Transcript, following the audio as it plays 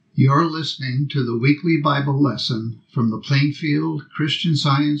You're listening to the weekly Bible lesson from the Plainfield Christian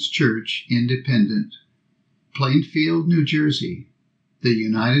Science Church Independent, Plainfield, New Jersey, the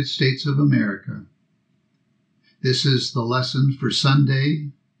United States of America. This is the lesson for Sunday,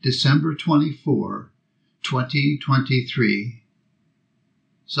 December 24, 2023.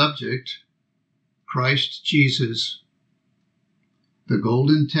 Subject, Christ Jesus. The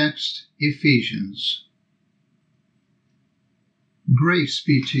golden text, Ephesians. Grace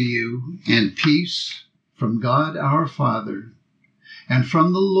be to you and peace from God our Father and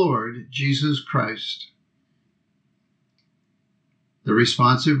from the Lord Jesus Christ. The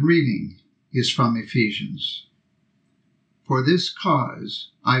responsive reading is from Ephesians. For this cause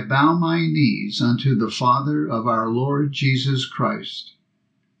I bow my knees unto the Father of our Lord Jesus Christ,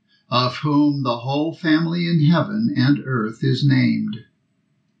 of whom the whole family in heaven and earth is named,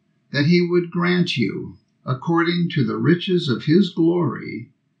 that he would grant you, according to the riches of his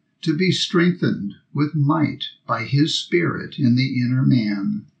glory, to be strengthened with might by his Spirit in the inner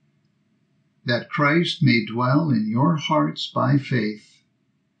man, that Christ may dwell in your hearts by faith,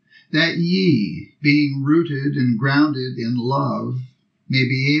 that ye, being rooted and grounded in love, may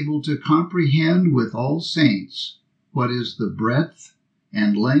be able to comprehend with all saints what is the breadth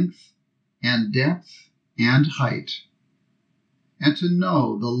and length and depth and height, and to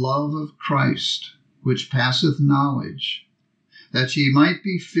know the love of Christ, which passeth knowledge, that ye might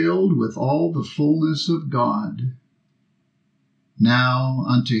be filled with all the fullness of God. Now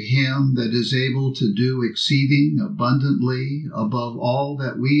unto him that is able to do exceeding abundantly above all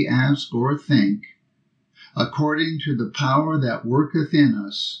that we ask or think, according to the power that worketh in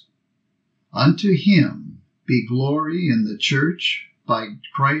us, unto him be glory in the church by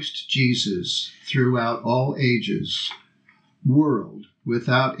Christ Jesus throughout all ages, world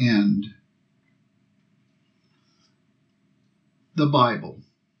without end. The Bible,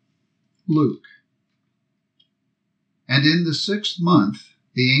 Luke. And in the 6th month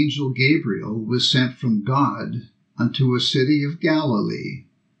the angel Gabriel was sent from God unto a city of Galilee,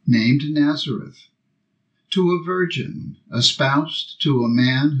 named Nazareth, to a virgin espoused to a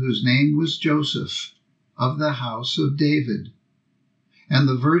man whose name was Joseph, of the house of David. And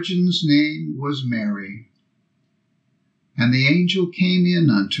the virgin's name was Mary. And the angel came in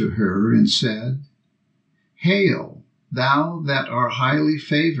unto her and said, Hail, thou that art highly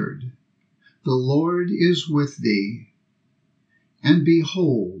favored, the Lord is with thee. And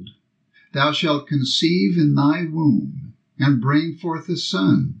behold, thou shalt conceive in thy womb, and bring forth a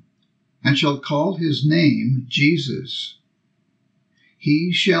son, and shalt call his name Jesus.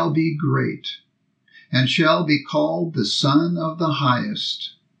 He shall be great, and shall be called the Son of the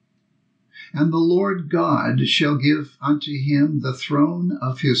Highest. And the Lord God shall give unto him the throne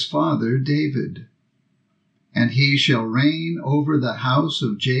of his father David, and he shall reign over the house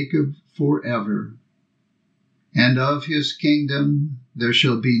of Jacob forever. And of his kingdom there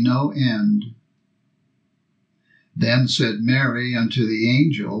shall be no end. Then said Mary unto the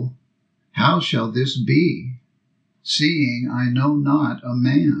angel, How shall this be, seeing I know not a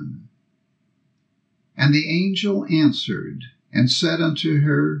man? And the angel answered and said unto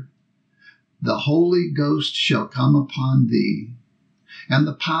her, The Holy Ghost shall come upon thee, and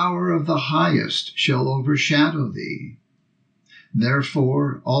the power of the Highest shall overshadow thee.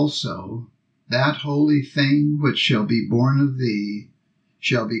 Therefore also that holy thing which shall be born of thee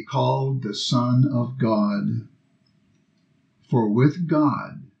shall be called the Son of God. For with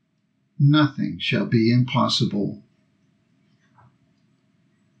God nothing shall be impossible.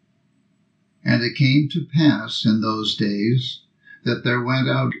 And it came to pass in those days that there went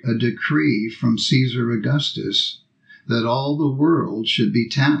out a decree from Caesar Augustus, that all the world should be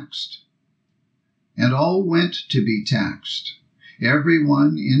taxed. And all went to be taxed, every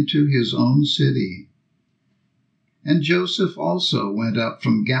one into his own city. And Joseph also went up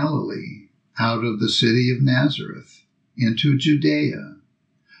from Galilee, out of the city of Nazareth, into Judea,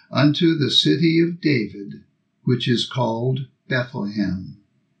 unto the city of David, which is called Bethlehem,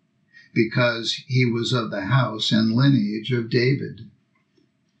 because he was of the house and lineage of David,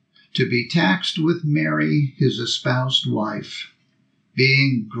 to be taxed with Mary his espoused wife,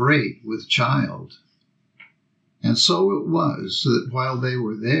 being great with child. And so it was that while they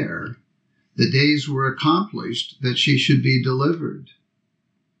were there, the days were accomplished that she should be delivered.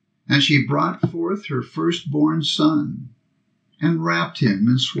 And she brought forth her firstborn son, and wrapped him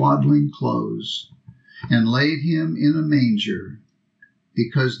in swaddling clothes, and laid him in a manger,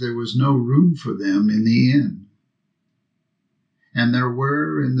 because there was no room for them in the inn. And there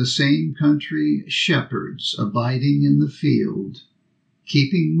were in the same country shepherds abiding in the field,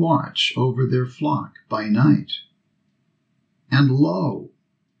 keeping watch over their flock by night. And lo,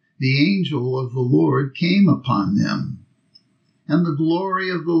 the angel of the Lord came upon them, and the glory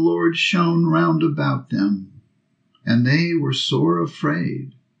of the Lord shone round about them, and they were sore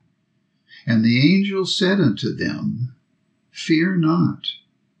afraid. And the angel said unto them, Fear not,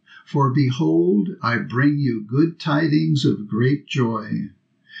 for behold, I bring you good tidings of great joy,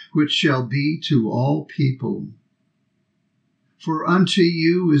 which shall be to all people. For unto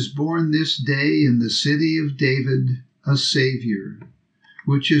you is born this day in the city of David a Saviour,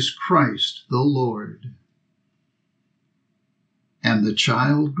 which is Christ the Lord. And the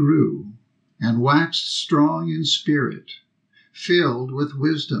child grew, and waxed strong in spirit, filled with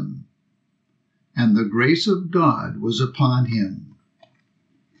wisdom, and the grace of God was upon him.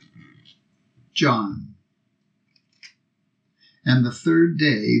 John. And the third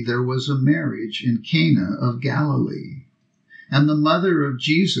day there was a marriage in Cana of Galilee, and the mother of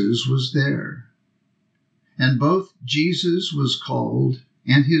Jesus was there. And both Jesus was called,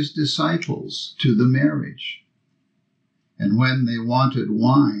 and his disciples, to the marriage. And when they wanted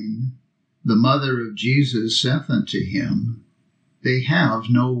wine, the mother of Jesus saith unto him, They have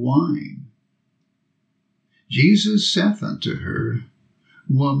no wine. Jesus saith unto her,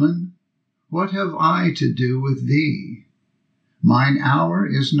 Woman, what have I to do with thee? Mine hour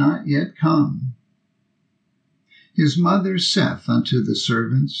is not yet come. His mother saith unto the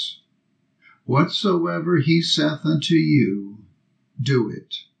servants, Whatsoever he saith unto you, do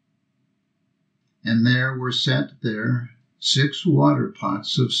it. And there were set there 6 water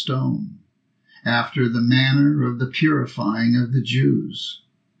pots of stone, after the manner of the purifying of the Jews,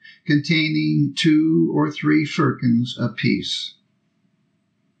 containing 2 or 3 firkins apiece.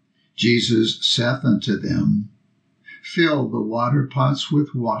 Jesus saith unto them, Fill the water pots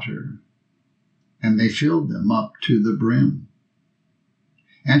with water. And they filled them up to the brim.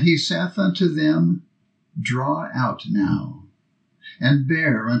 And he saith unto them, Draw out now, and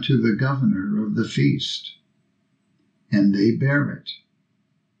bear unto the governor of the feast. And they bare it.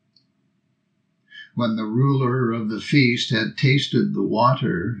 When the ruler of the feast had tasted the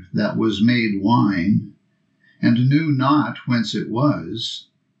water that was made wine, and knew not whence it was,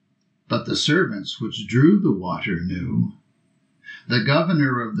 but the servants which drew the water knew, the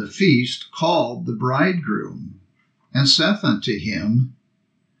governor of the feast called the bridegroom, and saith unto him,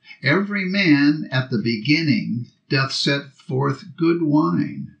 Every man at the beginning doth set forth good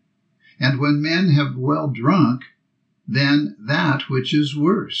wine, and when men have well drunk, then that which is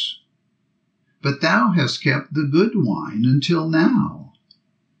worse. But thou hast kept the good wine until now.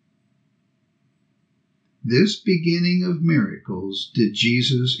 This beginning of miracles did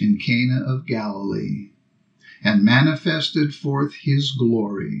Jesus in Cana of Galilee, and manifested forth his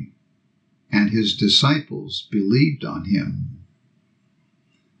glory, and his disciples believed on him.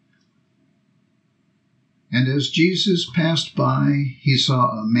 And as Jesus passed by, he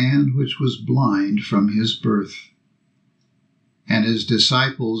saw a man which was blind from his birth. And his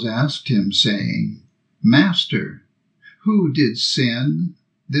disciples asked him, saying, Master, who did sin,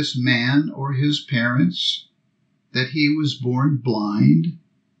 this man or his parents, that he was born blind?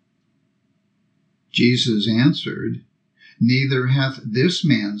 Jesus answered, Neither hath this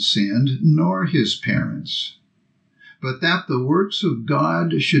man sinned, nor his parents, but that the works of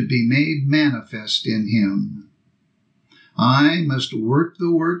God should be made manifest in him. I must work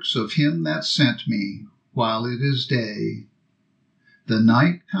the works of him that sent me, while it is day. The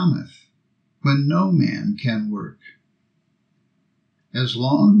night cometh, when no man can work. As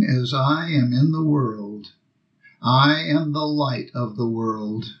long as I am in the world, I am the light of the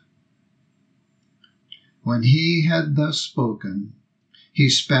world. When he had thus spoken, he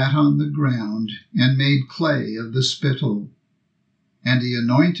spat on the ground, and made clay of the spittle. And he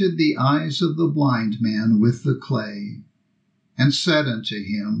anointed the eyes of the blind man with the clay, and said unto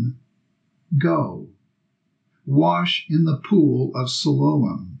him, Go, wash in the pool of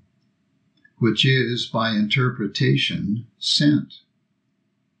Siloam, which is by interpretation sent.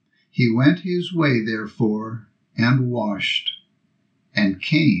 He went his way therefore, and washed, and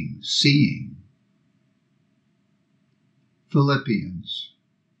came seeing. Philippians.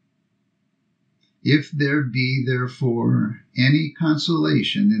 If there be therefore any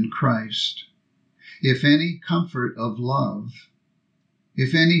consolation in Christ, if any comfort of love,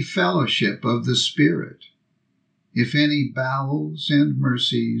 if any fellowship of the Spirit, if any bowels and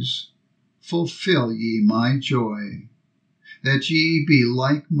mercies, fulfill ye my joy, that ye be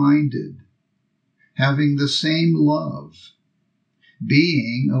like-minded, having the same love,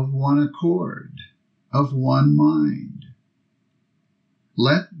 being of one accord, of one mind.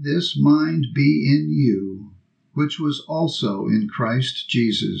 Let this mind be in you, which was also in Christ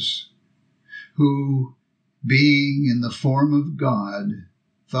Jesus, who, being in the form of God,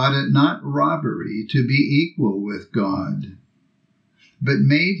 thought it not robbery to be equal with God, but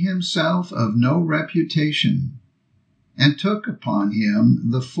made himself of no reputation, and took upon him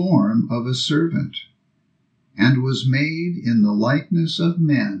the form of a servant, and was made in the likeness of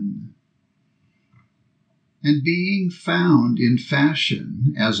men. And being found in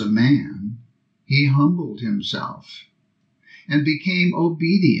fashion as a man, he humbled himself, and became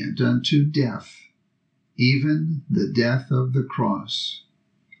obedient unto death, even the death of the cross.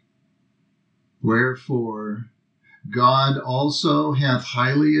 Wherefore God also hath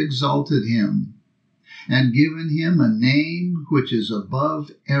highly exalted him, and given him a name which is above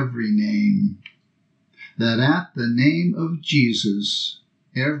every name, that at the name of Jesus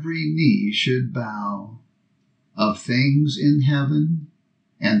every knee should bow, of things in heaven,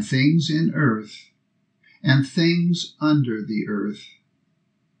 and things in earth, and things under the earth,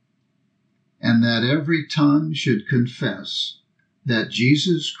 and that every tongue should confess that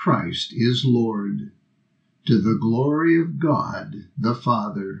Jesus Christ is Lord, to the glory of God the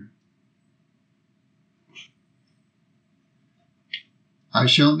Father. I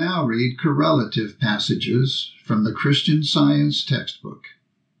shall now read correlative passages from the Christian Science textbook,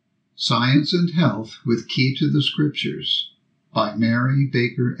 Science and Health with Key to the Scriptures, by Mary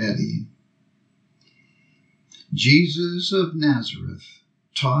Baker Eddy. Jesus of Nazareth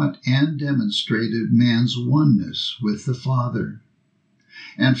taught and demonstrated man's oneness with the Father,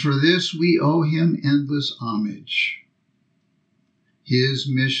 and for this we owe him endless homage. His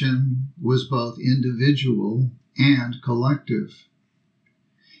mission was both individual and collective.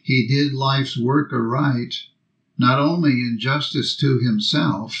 He did life's work aright, not only in justice to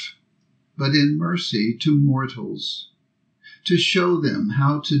himself, but in mercy to mortals, to show them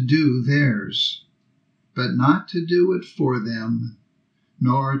how to do theirs, but not to do it for them,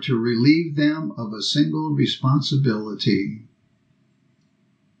 nor to relieve them of a single responsibility.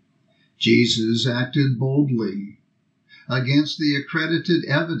 Jesus acted boldly against the accredited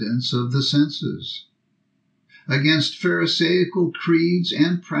evidence of the senses, against Pharisaical creeds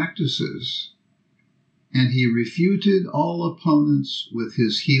and practices, and he refuted all opponents with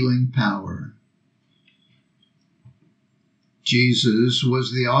his healing power. Jesus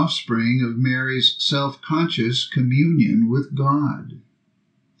was the offspring of Mary's self-conscious communion with God.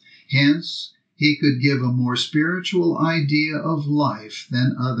 Hence, he could give a more spiritual idea of life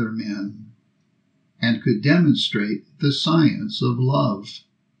than other men, and could demonstrate the science of love,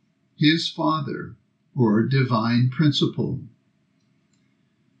 his Father, or divine principle.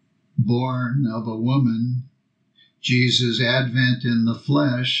 Born of a woman, Jesus' advent in the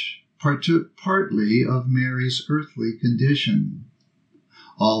flesh partook partly of Mary's earthly condition,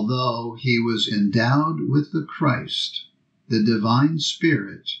 although he was endowed with the Christ, the divine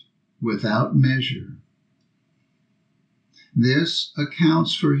Spirit, without measure. This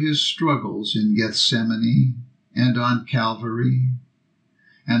accounts for his struggles in Gethsemane and on Calvary,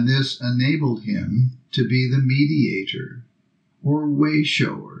 and this enabled him to be the mediator, or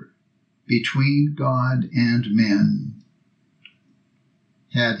way-shower, between God and men.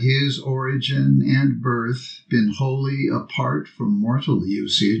 Had his origin and birth been wholly apart from mortal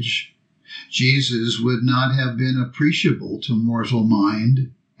usage, Jesus would not have been appreciable to mortal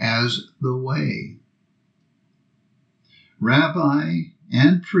mind as the way. Rabbi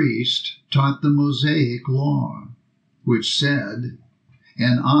and priest taught the Mosaic law, which said,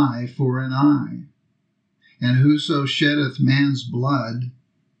 "An eye for an eye, and whoso sheddeth man's blood,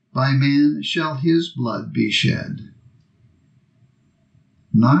 by man shall his blood be shed."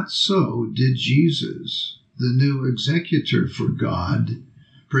 Not so did Jesus, the new executor for God,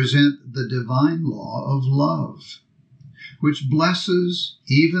 present the divine law of love, which blesses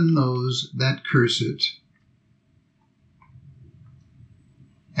even those that curse it.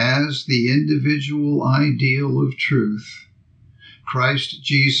 As the individual ideal of truth, Christ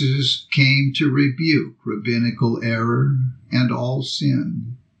Jesus came to rebuke rabbinical error and all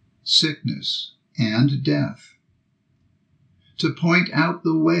sin, sickness, and death, to point out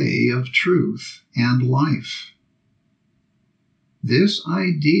the way of truth and life. This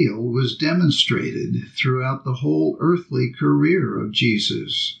ideal was demonstrated throughout the whole earthly career of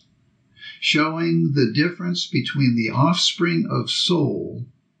Jesus, showing the difference between the offspring of soul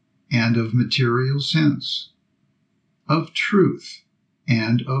and of material sense, of truth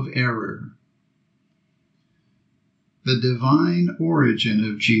and of error. The divine origin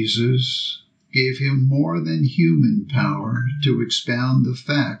of Jesus gave him more than human power to expound the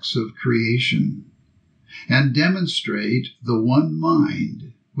facts of creation and demonstrate the one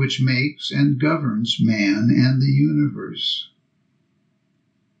mind which makes and governs man and the universe.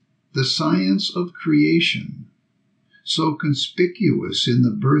 The science of creation, so conspicuous in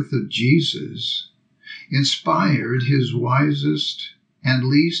the birth of Jesus, inspired his wisest and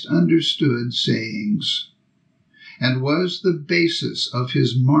least understood sayings, and was the basis of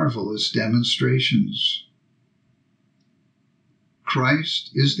his marvelous demonstrations.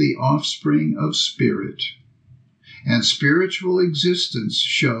 Christ is the offspring of spirit, and spiritual existence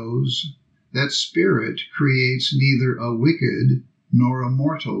shows that spirit creates neither a wicked nor a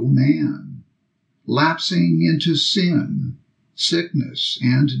mortal man, lapsing into sin, sickness,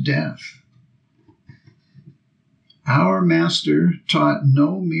 and death. Our Master taught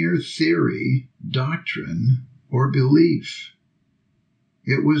no mere theory, doctrine, or belief.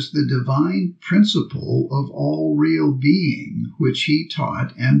 It was the divine principle of all real being which he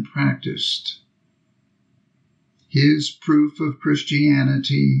taught and practiced. His proof of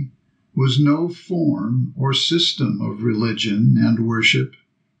Christianity was no form or system of religion and worship,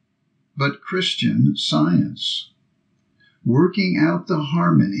 but Christian science, working out the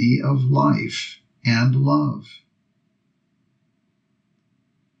harmony of life and love.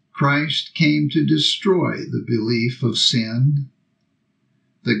 Christ came to destroy the belief of sin.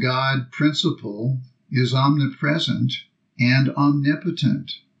 The God principle is omnipresent and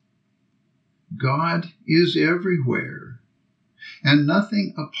omnipotent. God is everywhere, and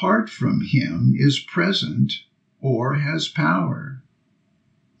nothing apart from him is present or has power.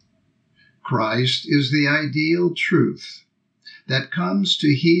 Christ is the ideal truth that comes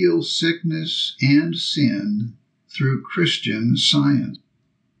to heal sickness and sin through Christian science,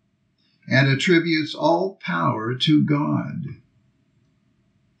 and attributes all power to God.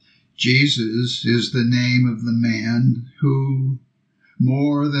 Jesus is the name of the man who,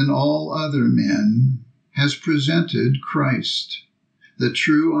 more than all other men, has presented Christ, the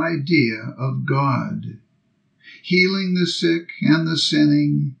true idea of God, healing the sick and the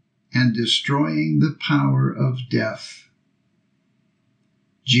sinning, and destroying the power of death.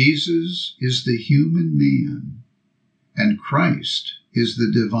 Jesus is the human man, and Christ is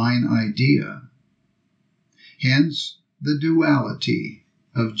the divine idea. Hence the duality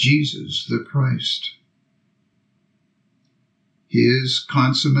of Jesus the Christ. His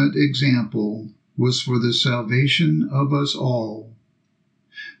consummate example was for the salvation of us all,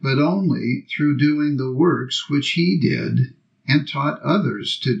 but only through doing the works which he did and taught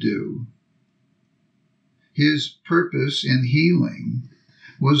others to do. His purpose in healing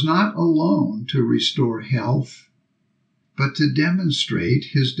was not alone to restore health, but to demonstrate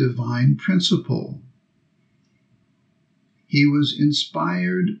his divine principle. He was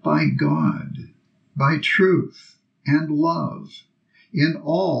inspired by God, by truth and love in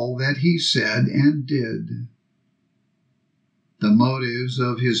all that he said and did. The motives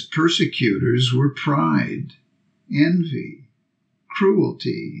of his persecutors were pride, envy,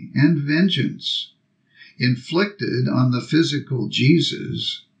 cruelty, and vengeance, inflicted on the physical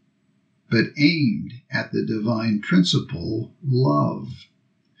Jesus, but aimed at the divine principle, love,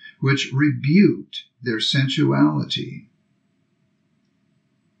 which rebuked their sensuality.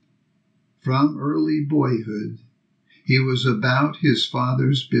 From early boyhood, he was about his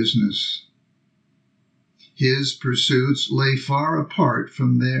Father's business. His pursuits lay far apart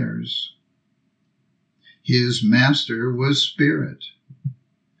from theirs. His master was spirit.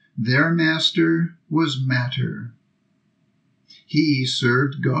 Their master was matter. He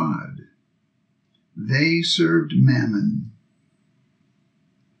served God. They served mammon.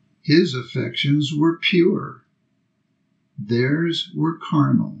 His affections were pure. Theirs were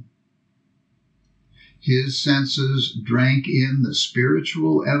carnal. His senses drank in the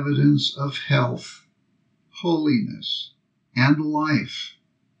spiritual evidence of health, holiness, and life.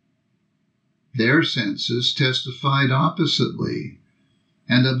 Their senses testified oppositely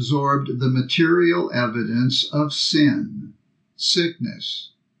and absorbed the material evidence of sin,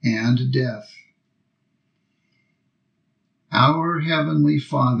 sickness, and death. Our Heavenly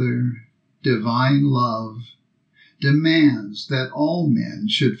Father, divine love, demands that all men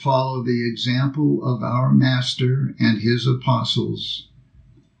should follow the example of our Master and his apostles,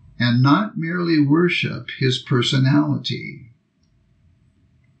 and not merely worship his personality.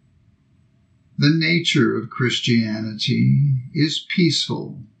 The nature of Christianity is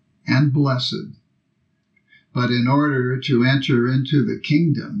peaceful and blessed, but in order to enter into the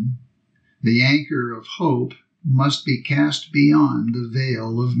kingdom, the anchor of hope must be cast beyond the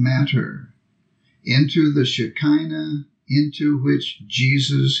veil of matter, into the Shekinah into which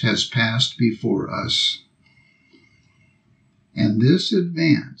Jesus has passed before us. And this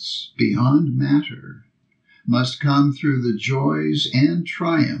advance beyond matter must come through the joys and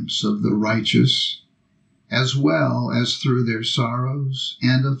triumphs of the righteous, as well as through their sorrows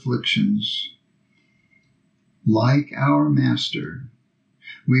and afflictions. like our Master,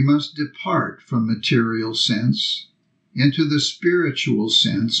 we must depart from material sense into the spiritual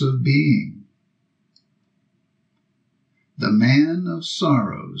sense of being. The man of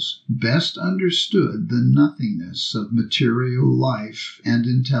sorrows best understood the nothingness of material life and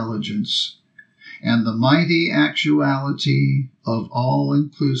intelligence, and the mighty actuality of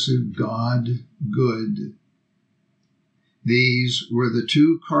all-inclusive God, good. These were the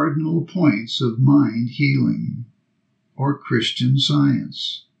two cardinal points of mind healing, or Christian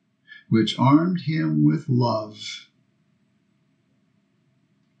Science, which armed him with love.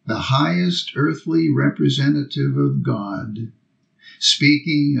 The highest earthly representative of God,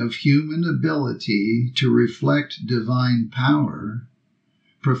 speaking of human ability to reflect divine power,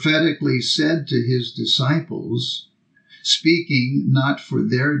 prophetically said to his disciples, speaking not for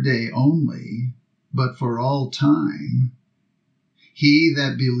their day only, but for all time, "He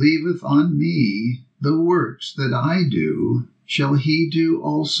that believeth on me, the works that I do, shall he do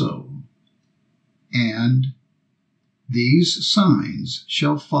also. And these signs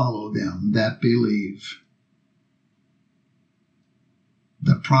shall follow them that believe."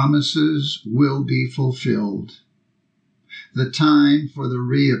 The promises will be fulfilled. The time for the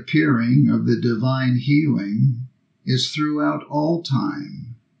reappearing of the divine healing is throughout all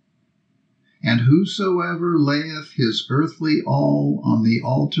time. And whosoever layeth his earthly all on the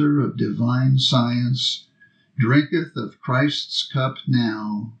altar of divine science drinketh of Christ's cup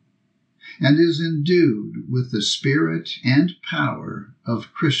now, and is endued with the spirit and power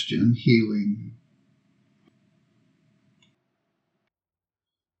of Christian healing.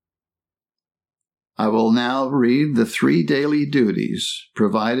 I will now read the 3 daily duties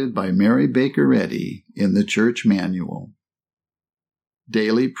provided by Mary Baker Eddy in the Church Manual.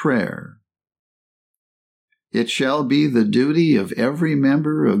 Daily Prayer. It shall be the duty of every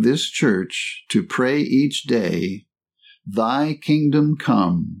member of this church to pray each day, "Thy kingdom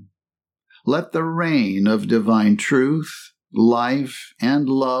come. Let the reign of divine truth, life, and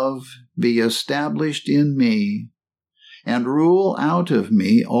love be established in me, and rule out of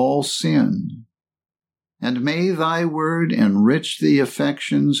me all sin. And may thy word enrich the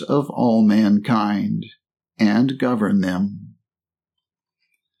affections of all mankind, and govern them."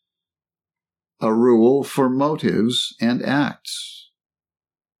 A rule for motives and acts.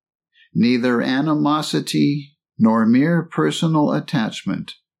 Neither animosity nor mere personal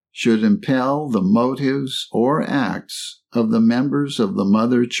attachment should impel the motives or acts of the members of the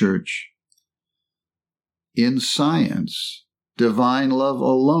Mother Church. In science, divine love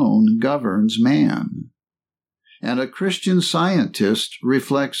alone governs man, and a Christian Scientist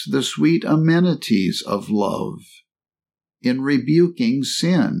reflects the sweet amenities of love in rebuking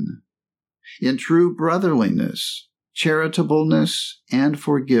sin, in true brotherliness, charitableness, and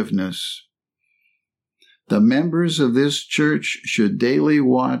forgiveness. The members of this church should daily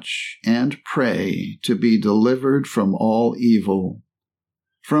watch and pray to be delivered from all evil,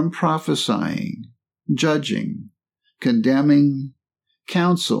 from prophesying, judging, condemning,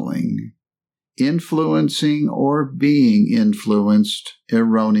 counseling, influencing, or being influenced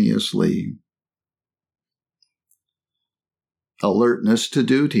erroneously. Alertness to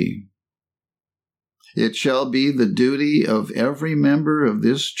duty. It shall be the duty of every member of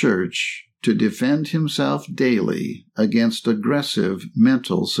this church to defend himself daily against aggressive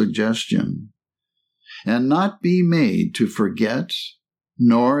mental suggestion, and not be made to forget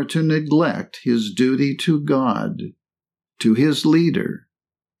nor to neglect his duty to God, to his leader,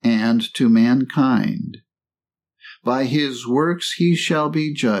 and to mankind. By his works he shall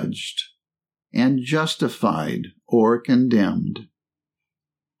be judged, and justified or condemned.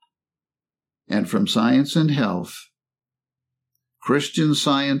 And from Science and Health, Christian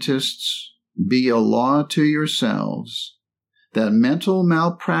Scientists, be a law to yourselves that mental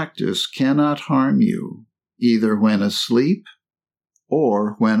malpractice cannot harm you, either when asleep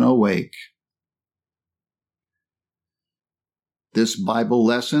or when awake. This Bible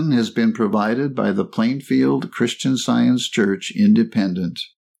lesson has been provided by the Plainfield Christian Science Church Independent.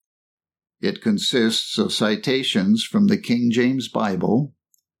 It consists of citations from the King James Bible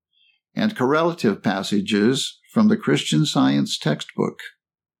and correlative passages from the Christian Science textbook,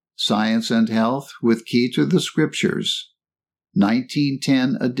 Science and Health with Key to the Scriptures,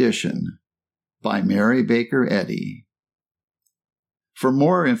 1910 edition, by Mary Baker Eddy. For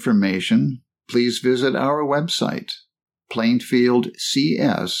more information, please visit our website,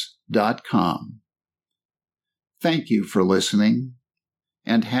 plainfieldcs.com. Thank you for listening,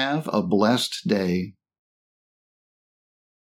 and have a blessed day.